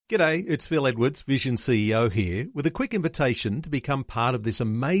G'day, it's Phil Edwards, Vision CEO here, with a quick invitation to become part of this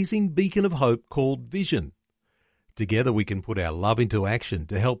amazing beacon of hope called Vision. Together we can put our love into action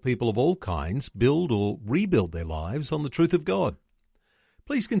to help people of all kinds build or rebuild their lives on the truth of God.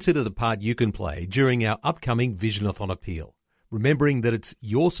 Please consider the part you can play during our upcoming Visionathon appeal, remembering that it's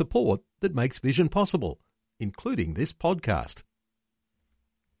your support that makes Vision possible, including this podcast.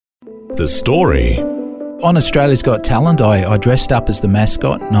 The story. On Australia's Got Talent, I dressed up as the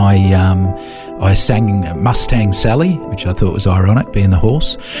mascot and I sang Mustang Sally, which I thought was ironic, being the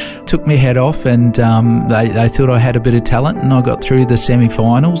horse. Took my head off and they thought I had a bit of talent, and I got through the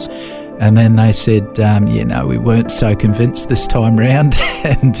semi-finals. And then they said, we weren't so convinced this time round,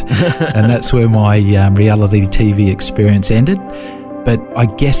 and that's where my reality TV experience ended. But I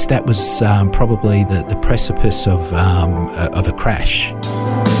guess that was probably the precipice of a crash.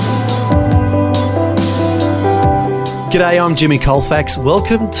 G'day, I'm Jimmy Colfax.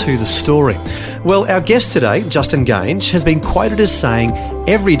 Welcome to The Story. Well, our guest today, Justin Geange, has been quoted as saying,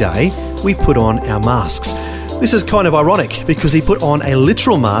 "Every day we put on our masks." This is kind of ironic because he put on a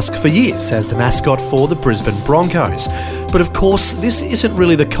literal mask for years as the mascot for the Brisbane Broncos. But of course, this isn't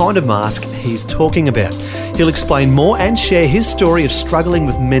really the kind of mask he's talking about. He'll explain more and share his story of struggling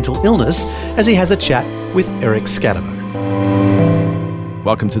with mental illness as he has a chat with Eric Scatterbo.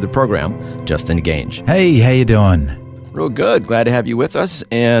 Welcome to the program, Justin Geange. Hey, how you doing? Real good. Glad to have you with us.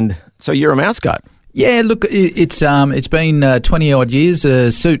 And so you're a mascot. Yeah, look, it's been 20-odd years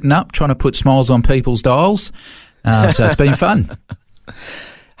suiting up, trying to put smiles on people's dials. So it's been fun.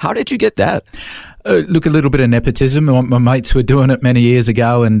 How did you get that? Look, a little bit of nepotism. My mates were doing it many years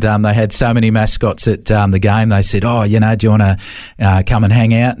ago, and they had so many mascots at the game. They said, do you want to come and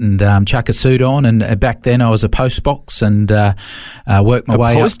hang out and chuck a suit on? And back then I was a postbox and worked my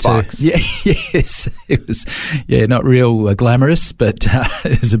way up to... Yeah, yes. It was, not real glamorous, but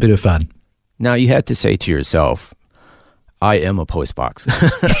it was a bit of fun. Now, you had to say to yourself, I am a postbox.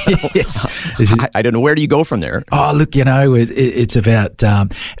 Yes. I don't know. Where do you go from there? Oh, look, it's about,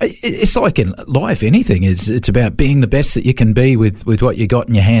 it's like in life, anything. It's about being the best that you can be with what you got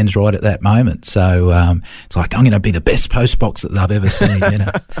in your hands right at that moment. So it's like, I'm going to be the best postbox that I've ever seen,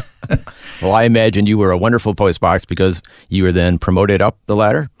 Well, I imagine you were a wonderful postbox because you were then promoted up the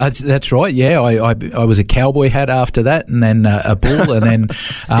ladder. That's right. Yeah, I was a cowboy hat after that, and then a bull, and then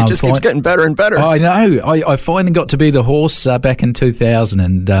it just keeps getting better and better. I know. I finally got to be the horse back in 2000,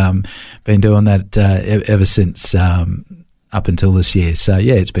 and been doing that ever since up until this year. So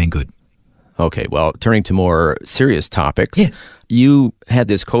yeah, it's been good. Okay, well, turning to more serious topics, You had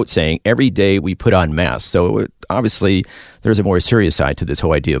this quote saying, "Every day we put on masks." So obviously there's a more serious side to this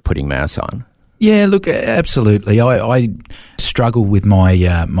whole idea of putting masks on. Yeah, look, absolutely. I struggle with my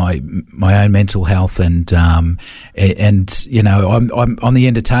my own mental health, and I'm the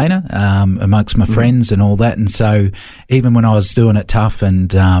entertainer amongst my friends and all that, and so even when I was doing it tough and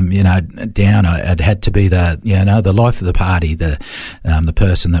down, I'd had to be the life of the party, the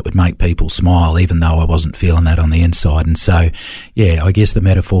person that would make people smile, even though I wasn't feeling that on the inside. And so, I guess the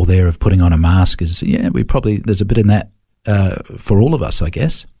metaphor there of putting on a mask is, there's a bit in that for all of us, I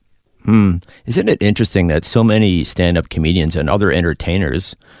guess. Isn't it interesting that so many stand-up comedians and other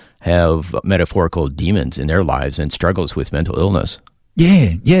entertainers have metaphorical demons in their lives and struggles with mental illness?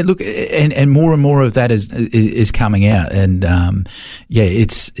 Yeah. Look, and more of that is coming out, and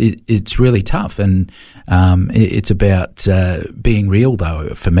it's really tough, and it's about being real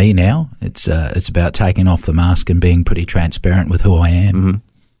though. For me now, it's about taking off the mask and being pretty transparent with who I am. Mm-hmm.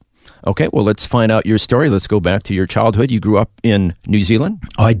 Okay, well, let's find out your story. Let's go back to your childhood. You grew up in New Zealand?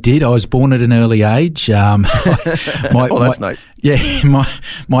 I did. I was born at an early age. That's nice. Yeah,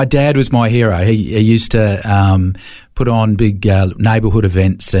 my dad was my hero. He used to put on big neighbourhood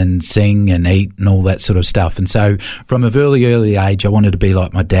events and sing and eat and all that sort of stuff. And so from a very early age, I wanted to be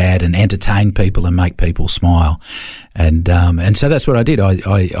like my dad and entertain people and make people smile. And so that's what I did.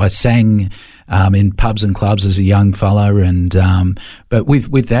 I sang in pubs and clubs as a young fella, and but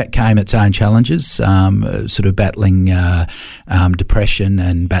with that came its own challenges, sort of battling depression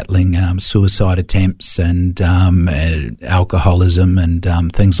and battling suicide attempts and alcoholism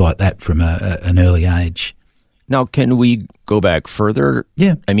and things like that from an early age. Now, can we go back further?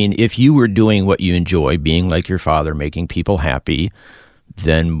 Yeah. I mean, if you were doing what you enjoy, being like your father, making people happy,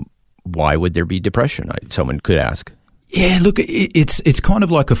 then why would there be depression? Someone could ask. Yeah, look, it's kind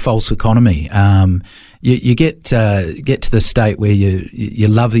of like a false economy. You get to the state where you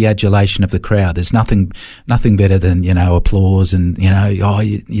love the adulation of the crowd. There's nothing better than applause and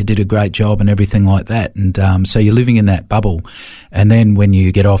you did a great job and everything like that. And so you're living in that bubble. And then when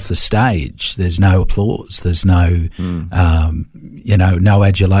you get off the stage, there's no applause. There's no no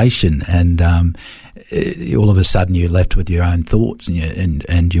adulation, and all of a sudden you're left with your own thoughts,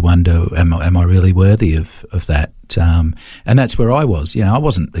 and you wonder, am I really worthy of that? And that's where I was. I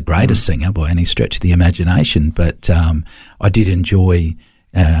wasn't the greatest singer by any stretch of the imagination, but I did enjoy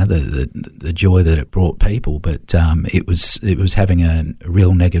the joy that it brought people. But it was having a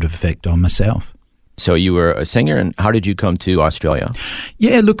real negative effect on myself. So you were a singer, and how did you come to Australia?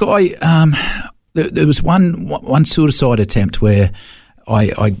 Yeah, look, there was one suicide attempt where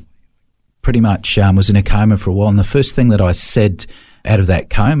I pretty much was in a coma for a while, and the first thing that I said out of that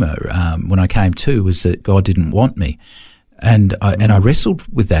coma when I came to was that God didn't want me, and I wrestled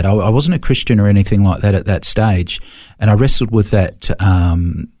with that. I wasn't a Christian or anything like that at that stage, and I wrestled with that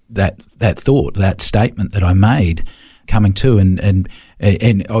thought, that statement that I made coming to, and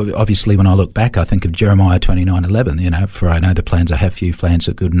obviously when I look back, I think of Jeremiah 29:11. For I know the plans I have for you, plans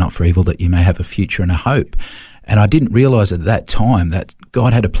are good and not for evil, that you may have a future and a hope. And I didn't realise at that time that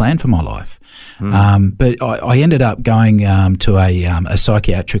God had a plan for my life. But I ended up going to a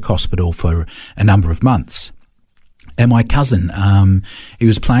psychiatric hospital for a number of months. And my cousin, he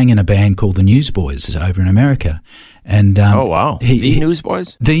was playing in a band called the Newsboys over in America. And oh, wow. The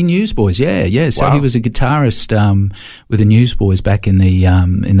Newsboys? The Newsboys, yeah. So wow. He was a guitarist with the Newsboys back in the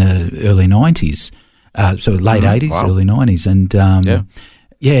early 90s. So late 80s, wow. Early 90s. And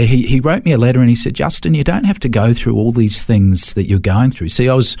yeah, he wrote me a letter and he said, Justin, you don't have to go through all these things that you're going through. See,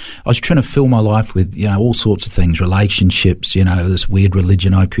 I was trying to fill my life with, all sorts of things, relationships, this weird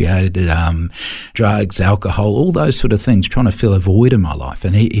religion I'd created, drugs, alcohol, all those sort of things, trying to fill a void in my life.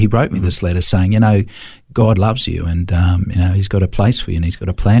 And he wrote me this letter saying, God loves you, and He's got a place for you, and He's got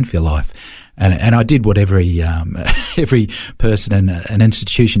a plan for your life. And I did what every person in an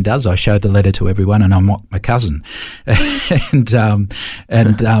institution does. I showed the letter to everyone, and I mocked my cousin. But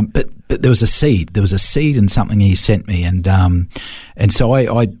there was a seed. There was a seed in something he sent me, and so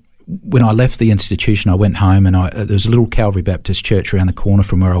I when I left the institution, I went home, and there was a little Calvary Baptist church around the corner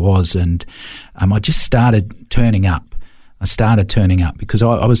from where I was, and I just started turning up. I started turning up because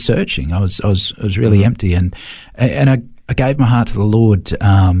I was searching. I was really empty, and I gave my heart to the Lord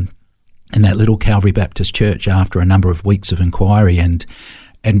in that little Calvary Baptist church after a number of weeks of inquiry, and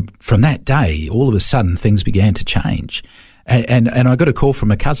from that day, all of a sudden, things began to change. And I got a call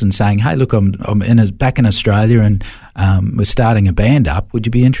from a cousin saying, "Hey, look, I'm back in Australia, and we're starting a band up. Would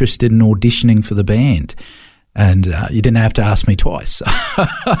you be interested in auditioning for the band?" And you didn't have to ask me twice.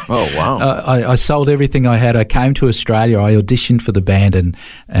 Oh, wow. I sold everything I had. I came to Australia. I auditioned for the band,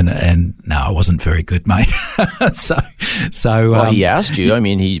 and no, I wasn't very good, mate. So well, he asked you. I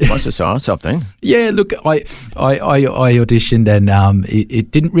mean, he must have saw something. Yeah, look, I auditioned, and it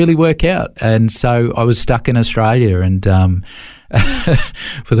didn't really work out. And so I was stuck in Australia, and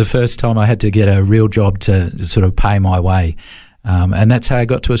for the first time I had to get a real job to sort of pay my way. And that's how I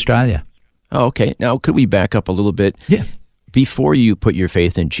got to Australia. Oh, okay. Now, could we back up a little bit? Yeah. Before you put your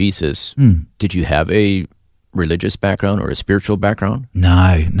faith in Jesus, did you have a religious background or a spiritual background?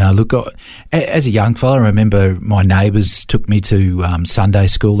 No. Look, as a young fella, I remember my neighbours took me to Sunday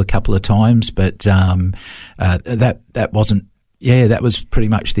school a couple of times, but that wasn't. Yeah, that was pretty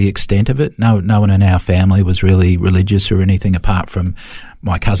much the extent of it. No one in our family was really religious or anything apart from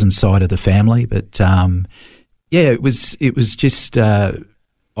my cousin's side of the family. But it was just.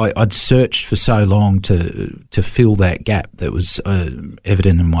 I'd searched for so long to fill that gap that was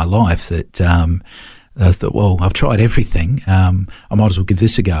evident in my life that I thought, well, I've tried everything. I might as well give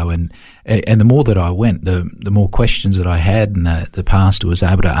this a go. And the more that I went, the more questions that I had, and the pastor was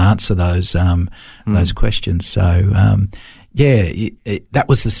able to answer those questions. So that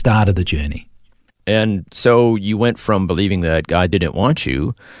was the start of the journey. And so you went from believing that God didn't want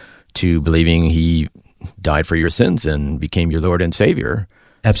you to believing He died for your sins and became your Lord and Savior.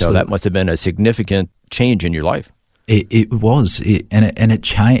 Absolutely. So that must have been a significant change in your life. It was, it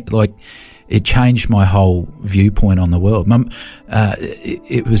changed. Like, it changed my whole viewpoint on the world.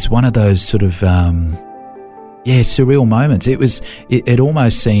 It was one of those sort of surreal moments. It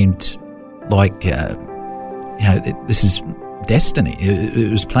almost seemed like this is destiny.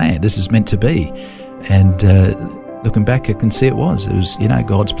 It was planned. This is meant to be. And looking back, I can see it was. It was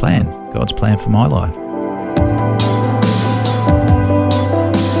God's plan. God's plan for my life.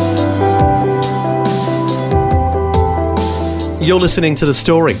 You're listening to The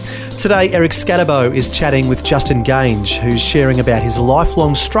Story. Today, Eric Scatterbo is chatting with Justin Geange, who's sharing about his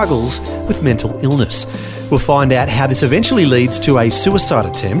lifelong struggles with mental illness. We'll find out how this eventually leads to a suicide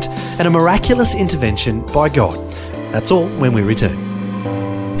attempt and a miraculous intervention by God. That's all when we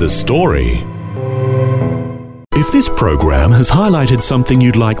return. The Story. If this program has highlighted something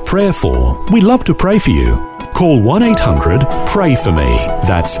you'd like prayer for, we'd love to pray for you. Call 1-800-PRAY-FOR-ME.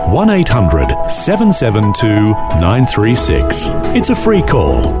 That's 1-800-772-936. It's a free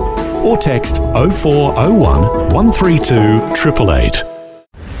call. Or text 0401 132 888.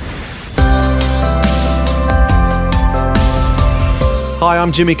 Hi,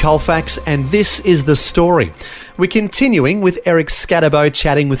 I'm Jimmy Colfax, and this is The Story. We're continuing with Eric Scatterbo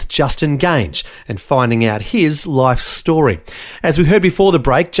chatting with Justin Geange and finding out his life story. As we heard before the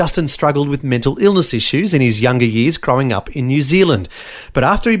break, Justin struggled with mental illness issues in his younger years growing up in New Zealand. But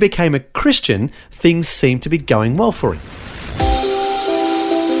after he became a Christian, things seemed to be going well for him.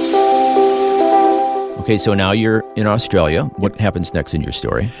 Okay, so now you're in Australia. What happens next in your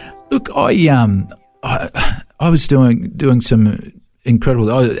story? Look, I was doing some incredible.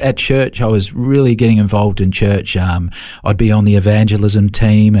 At church, I was really getting involved in church. I'd be on the evangelism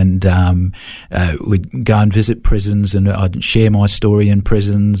team, and we'd go and visit prisons, and I'd share my story in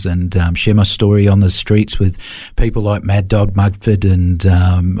prisons, and share my story on the streets with people like Mad Dog Mugford and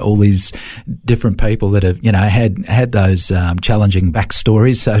all these different people that have, had those challenging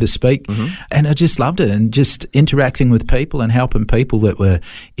backstories, so to speak. Mm-hmm. And I just loved it, and just interacting with people and helping people that were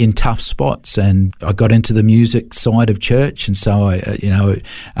in tough spots. And I got into the music side of church, and so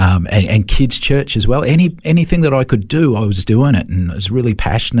and kids' church as well. Anything that I could do, I was doing it, and I was really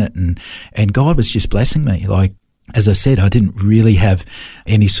passionate, and God was just blessing me. Like, as I said, I didn't really have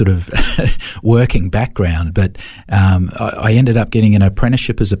any sort of working background, but I ended up getting an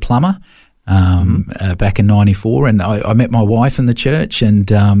apprenticeship as a plumber. Back in 94, and I met my wife in the church, and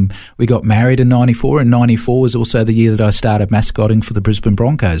we got married in 94, and 94 was also the year that I started mascotting for the Brisbane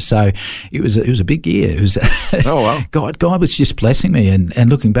Broncos. So it was a big year. It was oh wow. God was just blessing me, and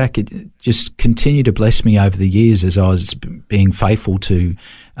looking back, it just continued to bless me over the years as I was being faithful to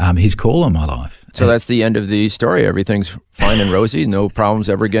His call on my life. So that's the end of the story. Everything's fine and rosy. No problems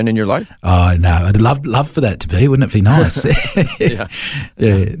ever again in your life? Oh, no. I'd love for that to be. Wouldn't it be nice? Yeah.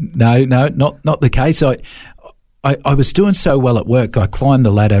 No, not the case. I was doing so well at work. I climbed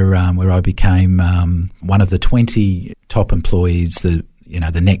the ladder where I became one of the 20 top employees, the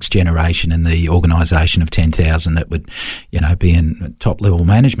next generation in the organisation of 10,000 that would, be in top level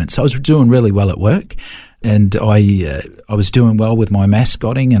management. So I was doing really well at work. And I was doing well with my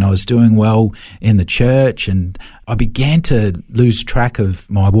mascotting, and I was doing well in the church, and I began to lose track of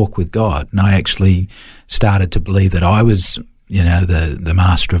my walk with God. And I actually started to believe that I was, the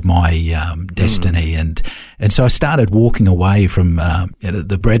master of my destiny. And so I started walking away from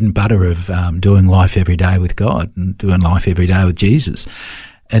the bread and butter of doing life every day with God and doing life every day with Jesus.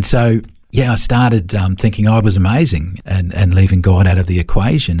 And so, I started thinking I was amazing and leaving God out of the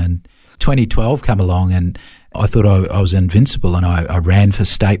equation. And 2012 come along, and I thought I was invincible, and I ran for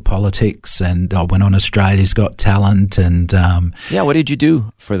state politics, and I went on Australia's Got Talent, and what did you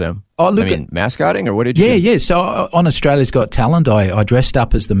do for them? Mascotting, or what did you do? Yeah. So on Australia's Got Talent, I dressed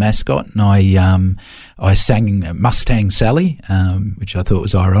up as the mascot, and I sang Mustang Sally, which I thought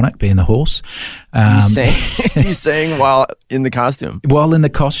was ironic, being the horse. You sang while in the costume? While in the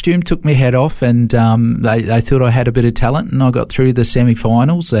costume, took my head off, and they thought I had a bit of talent, and I got through the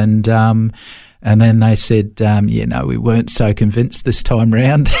semi-finals, and then they said, we weren't so convinced this time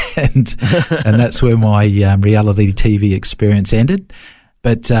round, and that's where my reality TV experience ended.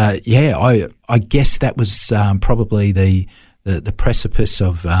 But I guess that was probably the precipice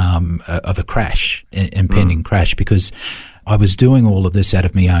of a crash, impending crash, because I was doing all of this out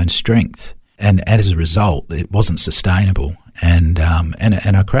of my own strength, and as a result, it wasn't sustainable, and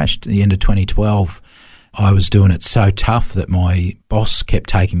I crashed at the end of 2012. I was doing it so tough that my boss kept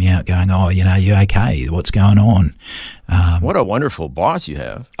taking me out going, you okay? What's going on? What a wonderful boss you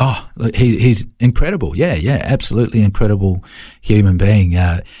have. Oh, he's incredible. Yeah, absolutely incredible human being.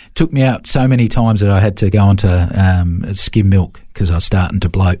 Took me out so many times that I had to go onto skim milk because I was starting to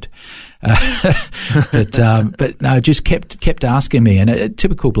bloat. But no, just kept asking me, and a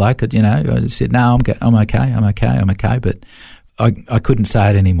typical bloke, I said, no, I'm okay. But I couldn't say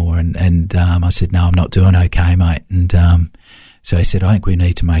it anymore, and I said, no, I'm not doing okay, mate. And so he said, I think we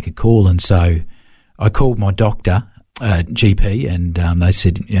need to make a call. And so I called my doctor, GP, and they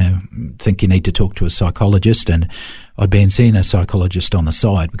said, think you need to talk to a psychologist. And I'd been seeing a psychologist on the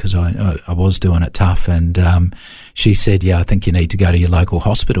side because I was doing it tough. And she said, I think you need to go to your local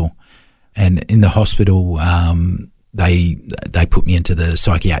hospital. And in the hospital, they put me into the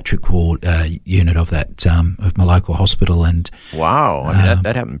psychiatric ward unit of that of my local hospital. And wow, I mean,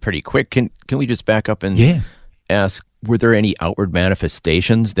 that happened pretty quick. Can we just back up and ask, were there any outward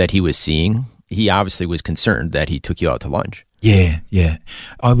manifestations that he was seeing? He obviously was concerned that he took you out to lunch. Yeah.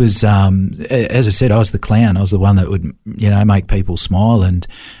 I was, as I said, I was the clown. I was the one that would, make people smile, and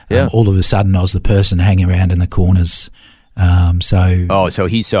all of a sudden I was the person hanging around in the corners. So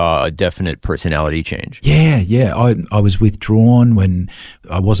he saw a definite personality change. Yeah. I was withdrawn when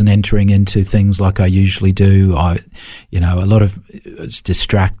I wasn't entering into things like I usually do. A lot of it's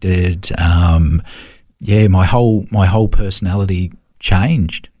distracted. My whole personality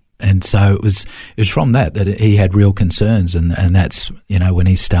changed. And so it was from that he had real concerns, and that's, when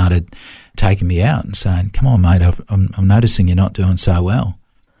he started taking me out and saying, "Come on, mate, I'm noticing you're not doing so well."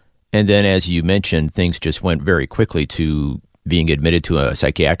 And then, as you mentioned, things just went very quickly to being admitted to a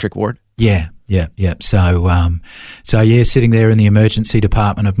psychiatric ward? Yeah. So, sitting there in the emergency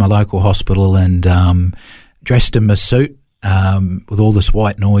department of my local hospital, and dressed in my suit, with all this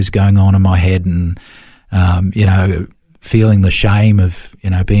white noise going on in my head, and, feeling the shame of,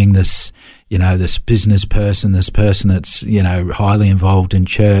 being this, this business person, this person that's, highly involved in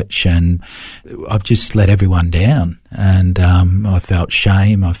church, and I've just let everyone down. And I felt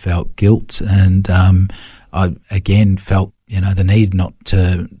shame, I felt guilt, and I again felt, the need not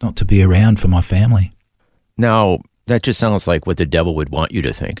to be around for my family. Now, that just sounds like what the devil would want you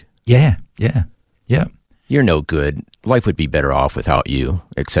to think. Yeah. You're no good. Life would be better off without you,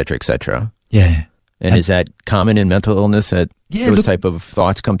 et cetera, et cetera. Yeah. And is that common in mental illness, that those type of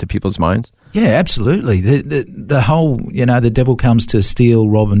thoughts come to people's minds? Yeah, absolutely. The whole, the devil comes to steal,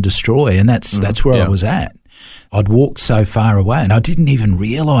 rob, and destroy, and that's where I was at. I'd walked so far away, and I didn't even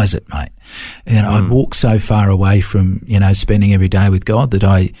realise it, mate. And I'd walked so far away from, spending every day with God, that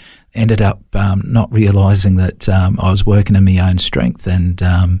I ended up not realising that I was working in my own strength, and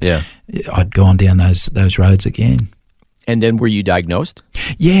I'd gone down those roads again. And then, were you diagnosed?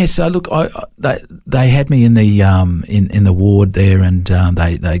 Yeah. So look, they had me in the in the ward there, and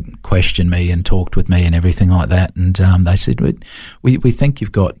they questioned me and talked with me and everything like that. And they said, we think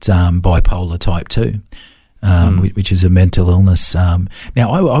you've got bipolar type 2, which is a mental illness. Now,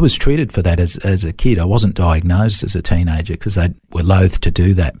 I was treated for that as a kid. I wasn't diagnosed as a teenager, because they were loath to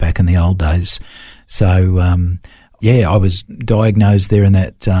do that back in the old days. So I was diagnosed there in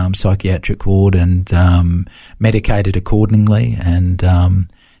that psychiatric ward, and medicated accordingly. And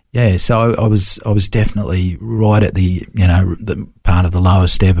so I was definitely right at the the part of the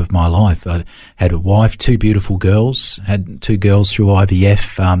lowest ebb of my life. I had a wife, 2 beautiful girls, had 2 girls through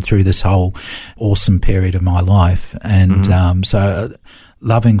IVF through this whole awesome period of my life, and so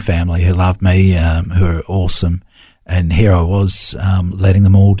loving family who loved me, who are awesome. And here I was, letting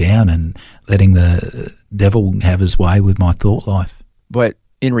them all down and letting the devil have his way with my thought life. But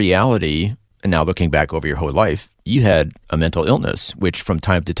in reality, and now looking back over your whole life, you had a mental illness, which from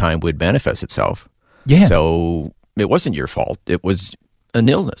time to time would manifest itself. Yeah. So it wasn't your fault. It was an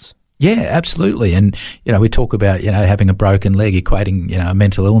illness. Yeah, absolutely. And, we talk about, having a broken leg, equating, a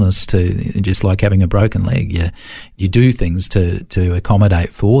mental illness to just like having a broken leg. You do things to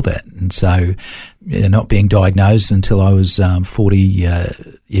accommodate for that. And so not being diagnosed until I was 40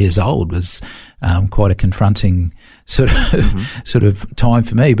 years old was quite a confronting sort of time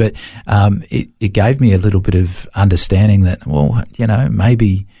for me. But it gave me a little bit of understanding that, well,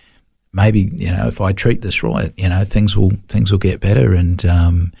 maybe if I treat this right, things will get better.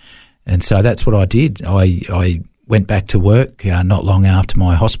 And so that's what I did. I went back to work not long after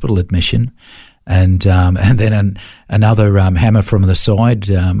my hospital admission, and then another hammer from the side.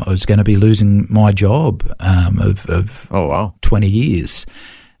 I was going to be losing my job of 20 years,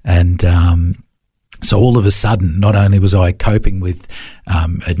 and so all of a sudden, not only was I coping with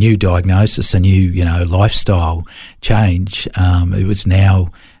a new diagnosis, a new lifestyle change, it was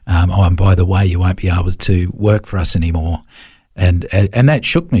now, by the way, you won't be able to work for us anymore. And that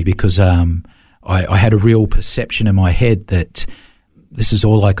shook me, because I had a real perception in my head that this is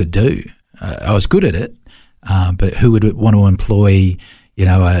all I could do. I was good at it, but who would want to employ,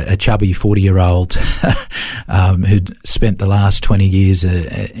 a chubby 40-year-old who'd spent the last 20 years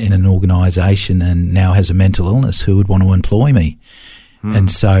in an organisation and now has a mental illness? Who would want to employ me? And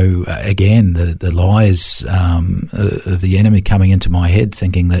so, again, the lies of the enemy coming into my head,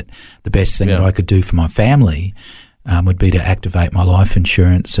 thinking that the best thing that I could do for my family would be to activate my life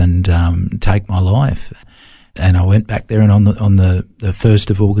insurance and take my life. And I went back there, and on the 1st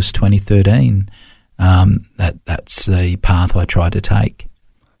of August 2013, that's the path I tried to take.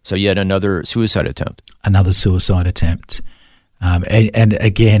 So you had another suicide attempt? Another suicide attempt. And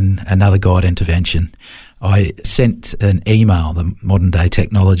again, another God intervention. I sent an email, the modern day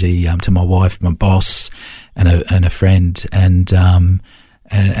technology, to my wife, my boss, and a friend, and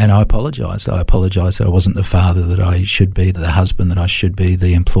I apologised. I apologised that I wasn't the father that I should be, the husband that I should be,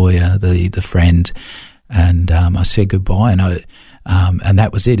 the employer, the friend, and I said goodbye, and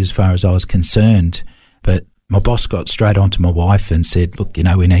that was it as far as I was concerned. But my boss got straight on to my wife and said, look,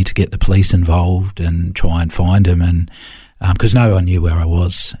 we need to get the police involved and try and find him, and because no one knew where I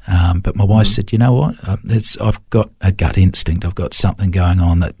was. But my wife said, you know what, I've got a gut instinct. I've got something going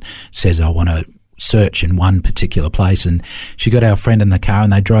on that says I want to search in one particular place. And she got our friend in the car,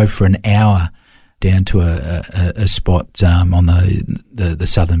 and they drove for an hour down to a spot on the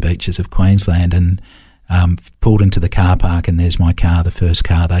southern beaches of Queensland, and pulled into the car park, and there's my car, the first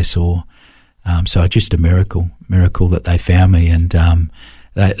car they saw. So just a miracle that they found me, and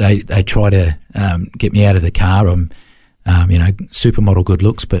they try to get me out of the car. I'm, supermodel good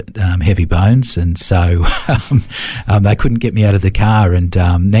looks, but heavy bones, and so they couldn't get me out of the car. And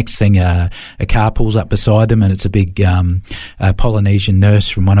next thing, a car pulls up beside them, and it's a big Polynesian nurse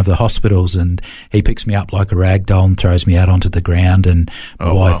from one of the hospitals, and he picks me up like a rag doll and throws me out onto the ground. And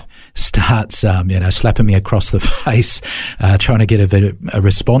my wife starts, slapping me across the face, trying to get a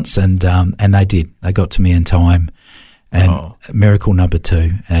response, and they did. They got to me in time, and miracle number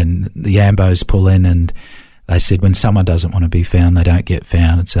 2. And the ambos pull in, and they said when someone doesn't want to be found, they don't get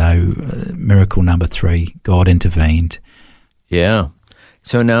found. And so miracle number 3, God intervened. Yeah.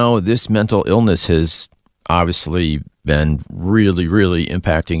 So now this mental illness has obviously been really, really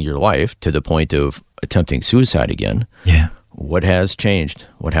impacting your life to the point of attempting suicide again. Yeah. What has changed?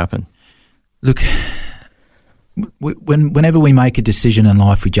 What happened? Look, whenever we make a decision in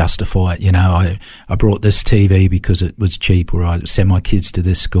life, we justify it. I brought this TV because it was cheap, or I send my kids to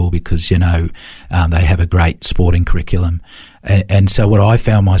this school because, they have a great sporting curriculum. And so what I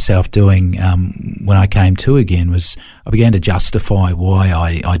found myself doing when I came to again was I began to justify why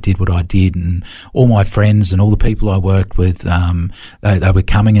I did what I did. And all my friends and all the people I worked with, they were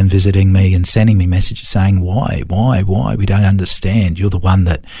coming and visiting me and sending me messages saying, why? We don't understand. You're the one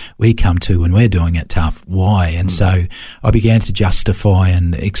that we come to when we're doing it tough. Why? And so I began to justify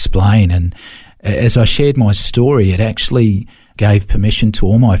and explain. And as I shared my story, it actually gave permission to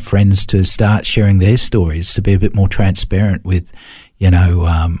all my friends to start sharing their stories, to be a bit more transparent with,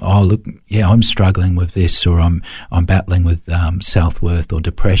 I'm struggling with this, or I'm battling with self-worth or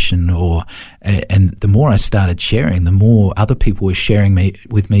depression, and the more I started sharing, the more other people were sharing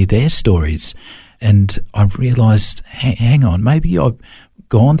with me their stories. And I realised, hang on, maybe I've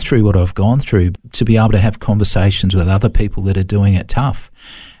gone through what I've gone through to be able to have conversations with other people that are doing it tough.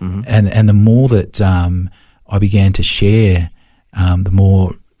 Mm-hmm. And the more that I began to share, the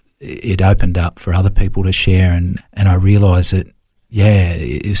more it opened up for other people to share, and I realised that,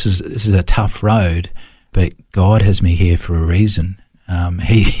 this is a tough road, but God has me here for a reason.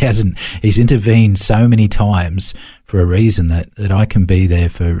 He's intervened so many times for a reason that I can be there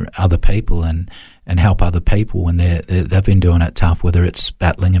for other people and help other people when they've been doing it tough, whether it's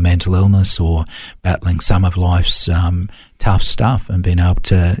battling a mental illness or battling some of life's tough stuff, and being able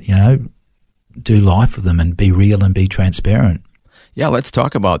to, do life with them and be real and be transparent. Yeah, let's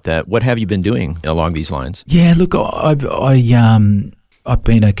talk about that. What have you been doing along these lines? Yeah, look, I've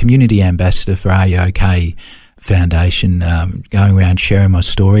been a community ambassador for AOK Foundation, going around sharing my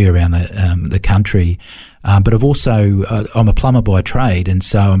story around the country. But I've also, I'm a plumber by trade, and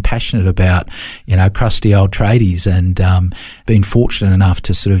so I'm passionate about, crusty old tradies, and been fortunate enough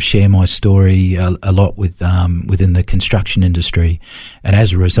to sort of share my story a lot with within the construction industry. And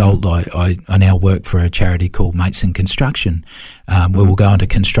as a result, I now work for a charity called Mates in Construction, where we'll go into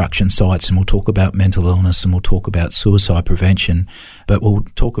construction sites and we'll talk about mental illness and we'll talk about suicide prevention, but we'll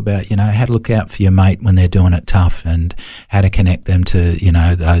talk about, how to look out for your mate when they're doing it tough, and how to connect them to,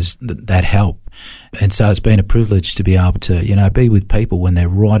 that help. And so it's been a privilege to be able to, be with people when they're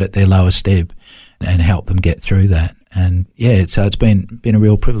right at their lowest ebb and help them get through that. And so it's been a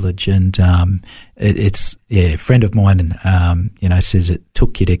real privilege. And a friend of mine, says it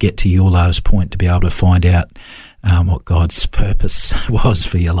took you to get to your lowest point to be able to find out what God's purpose was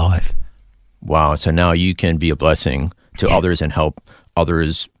for your life. Wow. So now you can be a blessing to others and help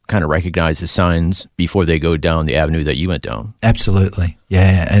others kind of recognize the signs before they go down the avenue that you went down. Absolutely.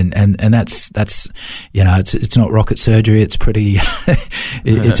 Yeah. And that's, it's not rocket surgery. It's pretty,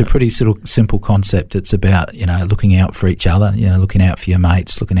 it's a pretty sort of simple concept. It's about, looking out for each other, looking out for your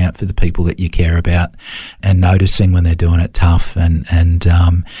mates, looking out for the people that you care about, and noticing when they're doing it tough, and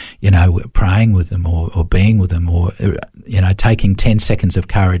praying with them or being with them, or, taking 10 seconds of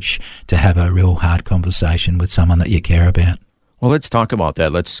courage to have a real hard conversation with someone that you care about. Well, let's talk about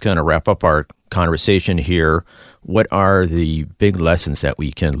that. Let's kind of wrap up our conversation here. What are the big lessons that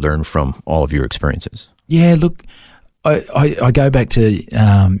we can learn from all of your experiences? Yeah, look, I go back to,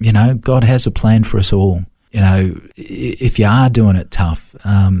 God has a plan for us all. If you are doing it tough,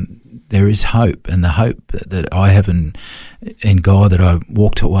 there is hope, and the hope that I have in God that I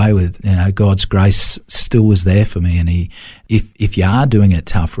walked away with, God's grace still was there for me. And if you are doing it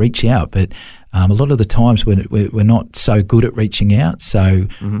tough, reach out. But a lot of the times we're not so good at reaching out. So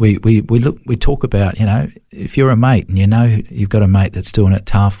we talk about, if you're a mate and you've got a mate that's doing it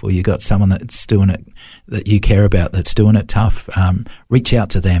tough, or you've got someone that's doing it that you care about that's doing it tough, reach out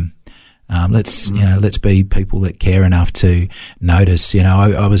to them. Let's be people that care enough to notice.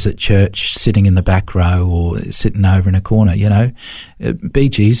 I was at church sitting in the back row or sitting over in a corner. Be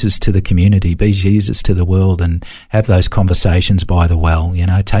Jesus to the community, be Jesus to the world, and have those conversations by the well.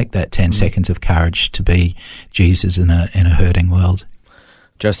 Take that 10 seconds of courage to be Jesus in a hurting world.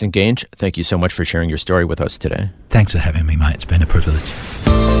 Justin Geange, thank you so much for sharing your story with us today. Thanks for having me, mate. It's been a privilege.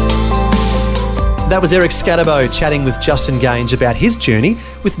 That was Eric Scatterbo chatting with Justin Geange about his journey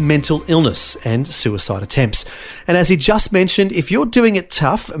with mental illness and suicide attempts. And as he just mentioned, if you're doing it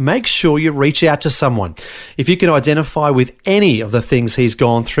tough, make sure you reach out to someone. If you can identify with any of the things he's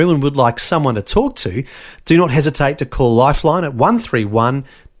gone through and would like someone to talk to, do not hesitate to call Lifeline at 131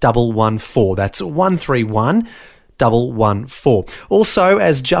 114. That's 131 114. Also,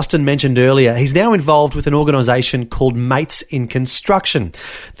 as Justin mentioned earlier, he's now involved with an organisation called Mates in Construction.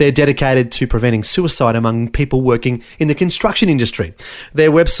 They're dedicated to preventing suicide among people working in the construction industry.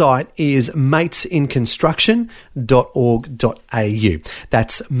 Their website is matesinconstruction.org.au.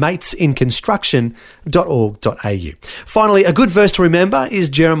 That's matesinconstruction.org.au. Finally, a good verse to remember is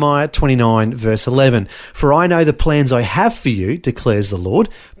Jeremiah 29 verse 11. For I know the plans I have for you, declares the Lord,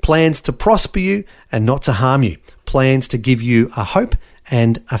 plans to prosper you and not to harm you, plans to give you a hope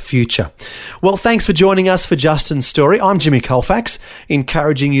and a future. Well, thanks for joining us for Justin's story. I'm Jimmy Colfax,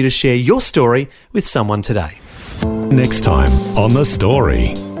 encouraging you to share your story with someone today. Next time on The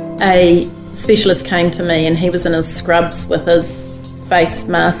Story. A specialist came to me and he was in his scrubs with his face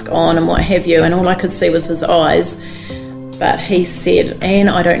mask on and what have you, and all I could see was his eyes. But he said, Anne,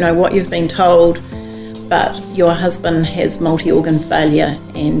 I don't know what you've been told, but your husband has multi-organ failure,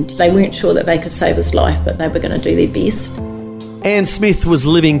 and they weren't sure that they could save his life, but they were going to do their best. Anne Smith was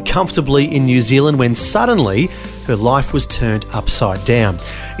living comfortably in New Zealand when suddenly her life was turned upside down.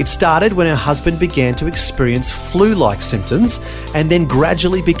 It started when her husband began to experience flu-like symptoms and then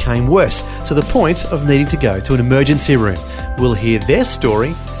gradually became worse, to the point of needing to go to an emergency room. We'll hear their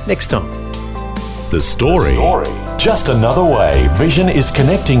story next time. The Story. Just another way Vision is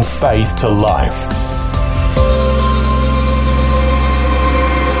connecting faith to life.